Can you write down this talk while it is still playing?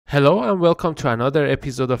Hello and welcome to another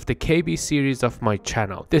episode of the KB series of my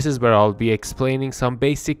channel. This is where I'll be explaining some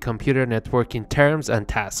basic computer networking terms and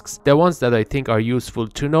tasks, the ones that I think are useful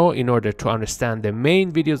to know in order to understand the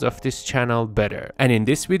main videos of this channel better. And in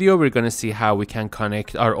this video we're going to see how we can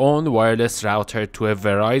connect our own wireless router to a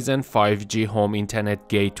Verizon 5G home internet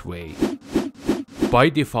gateway. By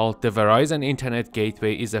default, the Verizon Internet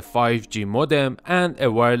Gateway is a 5G modem and a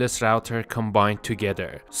wireless router combined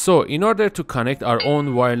together. So in order to connect our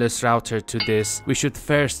own wireless router to this, we should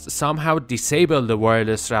first somehow disable the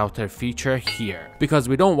wireless router feature here, because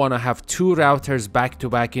we don't want to have two routers back to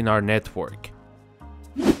back in our network.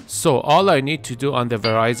 So all I need to do on the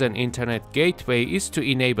Verizon Internet Gateway is to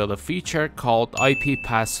enable a feature called IP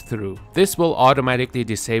Passthrough. This will automatically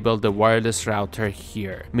disable the wireless router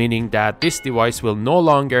here, meaning that this device will no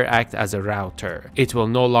longer act as a router. It will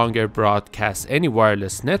no longer broadcast any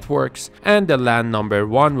wireless networks, and the LAN number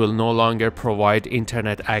 1 will no longer provide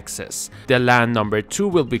internet access. The LAN number 2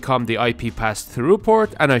 will become the IP Passthrough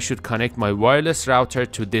port, and I should connect my wireless router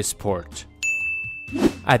to this port.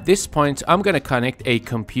 At this point, I'm going to connect a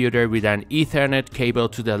computer with an Ethernet cable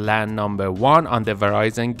to the LAN number 1 on the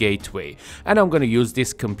Verizon gateway, and I'm going to use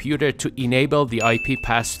this computer to enable the IP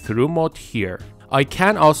Passthrough mode here. I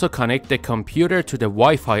can also connect the computer to the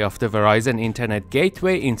Wi-Fi of the Verizon Internet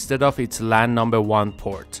Gateway instead of its LAN number 1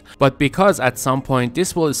 port. But because at some point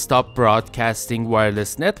this will stop broadcasting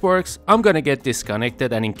wireless networks, I'm gonna get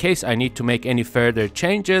disconnected, and in case I need to make any further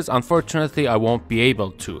changes, unfortunately I won't be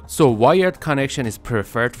able to. So wired connection is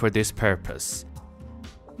preferred for this purpose.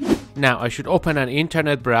 Now I should open an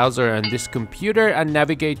internet browser on this computer and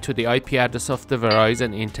navigate to the IP address of the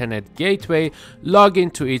Verizon Internet Gateway, log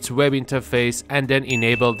into its web interface, and then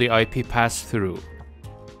enable the IP Passthrough.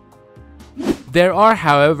 There are,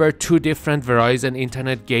 however, two different Verizon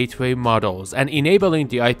Internet Gateway models, and enabling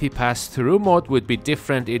the IP Passthrough mode would be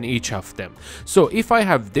different in each of them. So if I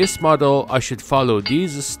have this model, I should follow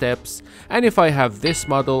these steps, and if I have this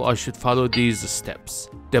model, I should follow these steps.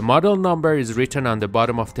 The model number is written on the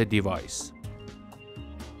bottom of the device.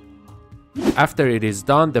 After it is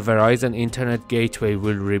done, the Verizon Internet Gateway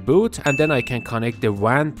will reboot, and then I can connect the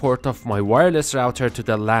WAN port of my wireless router to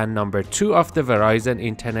the LAN number 2 of the Verizon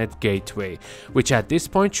Internet Gateway, which at this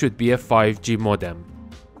point should be a 5G modem.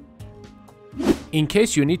 In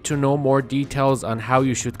case you need to know more details on how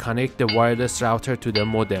you should connect the wireless router to the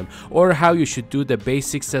modem, or how you should do the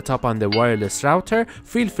basic setup on the wireless router,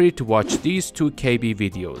 feel free to watch these two KB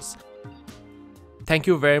videos. Thank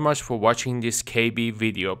you very much for watching this KB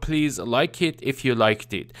video. Please like it if you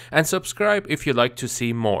liked it, and subscribe if you like to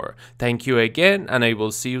see more. Thank you again, and I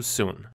will see you soon.